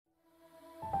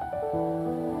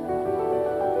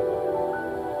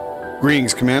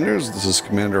Greetings, Commanders. This is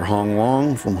Commander Hong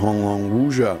Long from Hong Long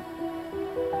Wuxia.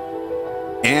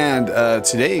 And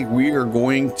today we are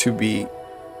going to be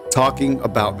talking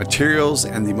about materials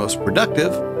and the most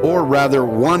productive, or rather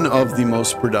one of the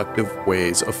most productive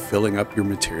ways of filling up your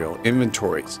material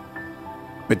inventories.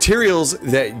 Materials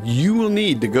that you will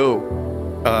need to go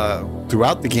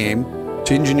throughout the game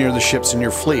to engineer the ships in your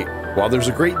fleet. While there's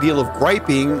a great deal of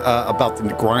griping about the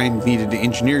grind needed to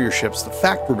engineer your ships, the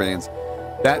fact remains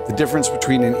that the difference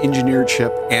between an engineered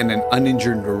ship and an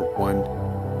unengineered one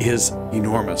is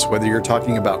enormous. Whether you're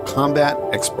talking about combat,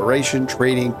 exploration,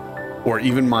 trading, or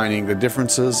even mining, the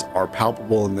differences are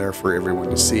palpable and there for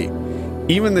everyone to see.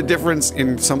 Even the difference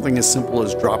in something as simple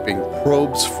as dropping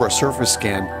probes for a surface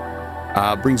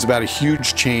scan brings about a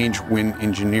huge change when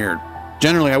engineered.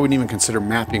 Generally, I wouldn't even consider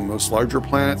mapping most larger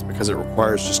planets because it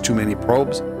requires just too many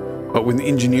probes. But with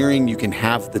engineering, you can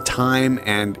have the time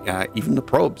and even the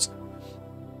probes.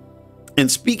 And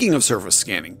speaking of surface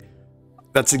scanning,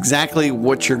 that's exactly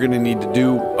what you're going to need to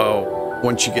do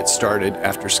once you get started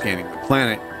after scanning the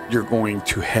planet. You're going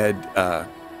to head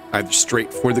either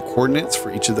straight for the coordinates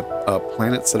for each of the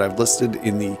planets that I've listed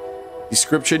in the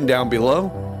description down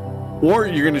below, or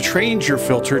you're going to change your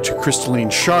filter to crystalline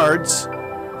shards,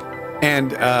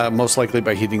 and most likely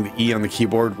by hitting the E on the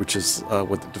keyboard, which is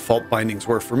what the default bindings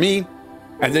were for me.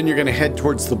 And then you're going to head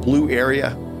towards the blue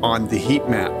area on the heat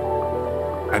map.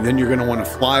 And then you're going to want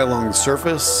to fly along the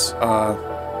surface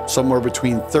somewhere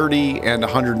between 30 and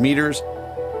 100 meters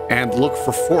and look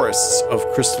for forests of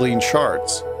crystalline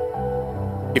shards.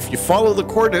 If you follow the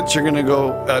coordinates, you're going to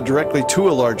go directly to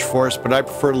a large forest, but I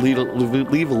prefer to leave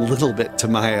a little bit to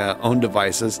my own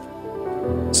devices.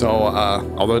 So,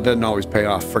 although it doesn't always pay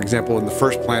off. For example, in the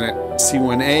first planet,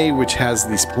 C1A, which has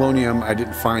this Polonium, I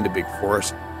didn't find a big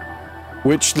forest,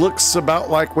 which looks about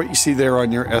like what you see there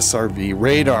on your SRV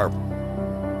radar.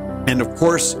 And of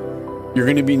course, you're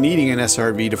going to be needing an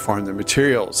SRV to farm the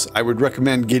materials. I would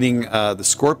recommend getting the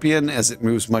Scorpion, as it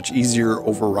moves much easier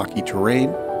over rocky terrain.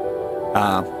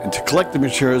 And to collect the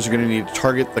materials, you're going to need to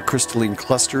target the crystalline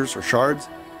clusters or shards.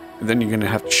 And then you're going to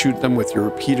have to shoot them with your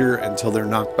repeater until they're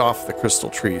knocked off the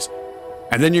crystal trees.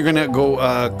 And then you're going to go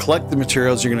collect the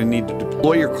materials. You're going to need to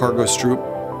deploy your cargo scoop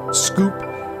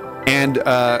and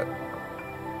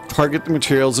target the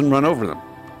materials and run over them.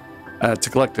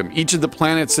 To collect them. Each of the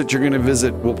planets that you're going to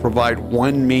visit will provide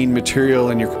one main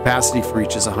material, and your capacity for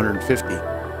each is 150.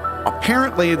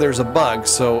 Apparently there's a bug,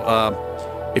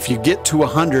 so if you get to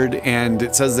 100 and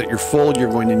it says that you're full,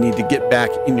 you're going to need to get back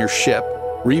in your ship,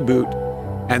 reboot,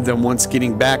 and then once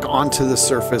getting back onto the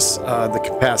surface, the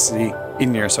capacity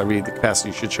in your SRV, the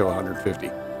capacity should show 150.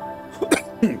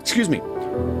 Excuse me.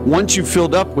 Once you've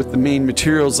filled up with the main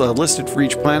materials listed for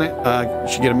each planet,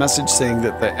 you should get a message saying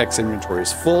that the X inventory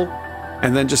is full.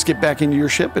 And then just get back into your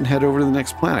ship and head over to the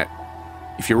next planet.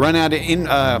 If you run out of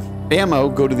ammo,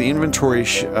 go to the inventory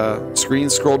screen,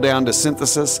 scroll down to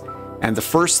synthesis, and the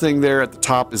first thing there at the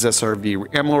top is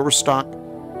SRV ammo restock.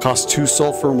 Costs 2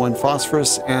 sulfur and 1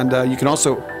 phosphorus, and you can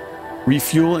also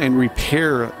refuel and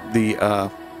repair the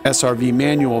SRV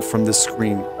manual from this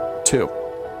screen too.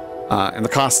 And the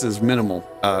cost is minimal.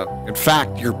 In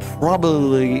fact, you're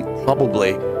probably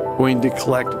going to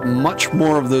collect much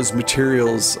more of those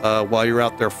materials while you're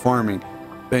out there farming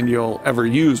than you'll ever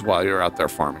use while you're out there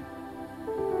farming.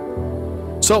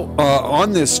 So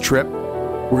on this trip,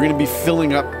 we're going to be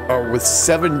filling up with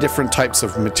 7 different types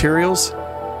of materials: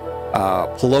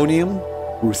 Polonium,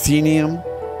 Ruthenium,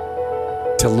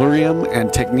 Tellurium,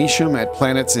 and Technitium at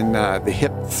planets in the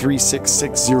HIP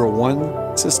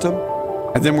 36601 system.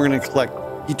 And then we're going to collect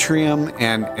Yttrium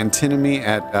and Antimony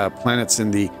at planets in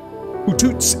the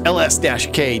Outotz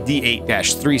LS-K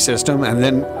D8-3 system, and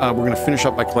then we're going to finish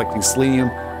up by collecting Selenium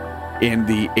in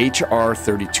the HR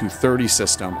 3230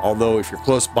 system. Although if you're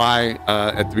close by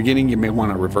at the beginning, you may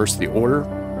want to reverse the order.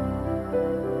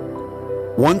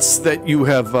 Once that you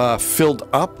have filled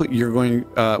up, you're going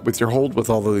with your hold with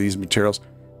all of these materials,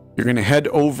 you're going to head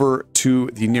over to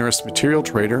the nearest material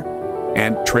trader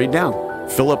and trade down.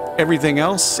 Fill up everything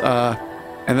else,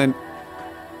 and then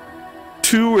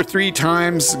 2 or 3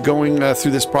 times going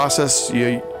through this process,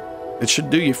 it should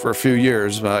do you for a few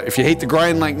years. If you hate the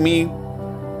grind like me,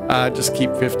 just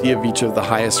keep 50 of each of the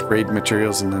highest grade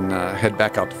materials and then head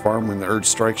back out to farm when the urge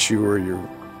strikes you, or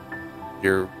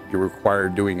you're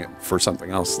required doing it for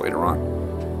something else later on.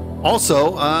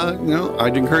 Also,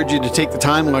 I'd encourage you to take the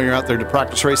time while you're out there to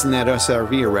practice racing that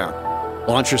SRV around.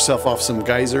 Launch yourself off some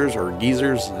geysers or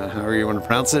geezers, however you want to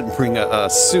pronounce it, and bring a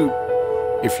suit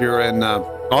if you're in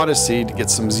Odyssey to get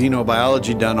some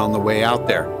xenobiology done on the way out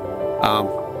there.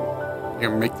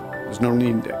 Make There's no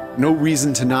need, no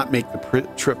reason to not make the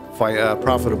trip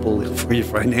profitable for you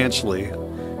financially,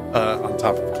 on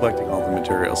top of collecting all the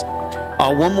materials.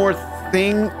 One more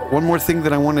thing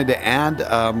that I wanted to add.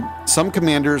 Some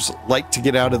commanders like to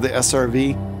get out of the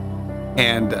SRV,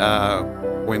 and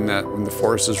when the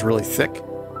forest is really thick,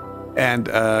 and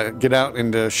get out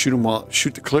and shoot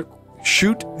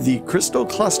the crystal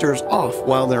clusters off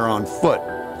while they're on foot,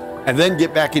 and then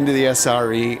get back into the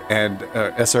SRV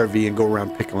and go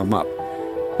around picking them up.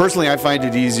 Personally, I find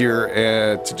it easier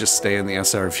to just stay in the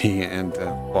SRV and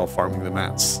while farming the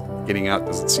mats. Getting out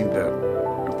doesn't seem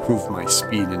to improve my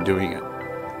speed in doing it.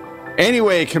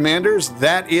 Anyway, commanders,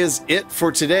 that is it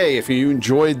for today. If you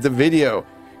enjoyed the video,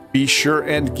 be sure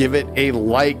and give it a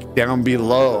like down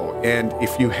below. And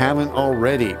if you haven't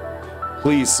already,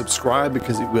 please subscribe,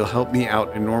 because it will help me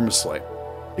out enormously.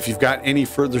 If you've got any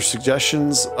further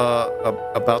suggestions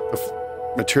about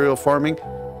the material farming,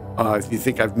 if you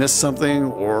think I've missed something,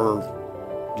 or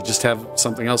you just have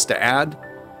something else to add,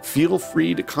 feel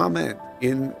free to comment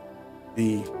in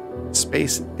the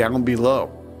space down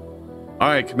below. All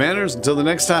right, commanders, until the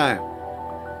next time,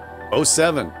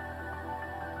 07.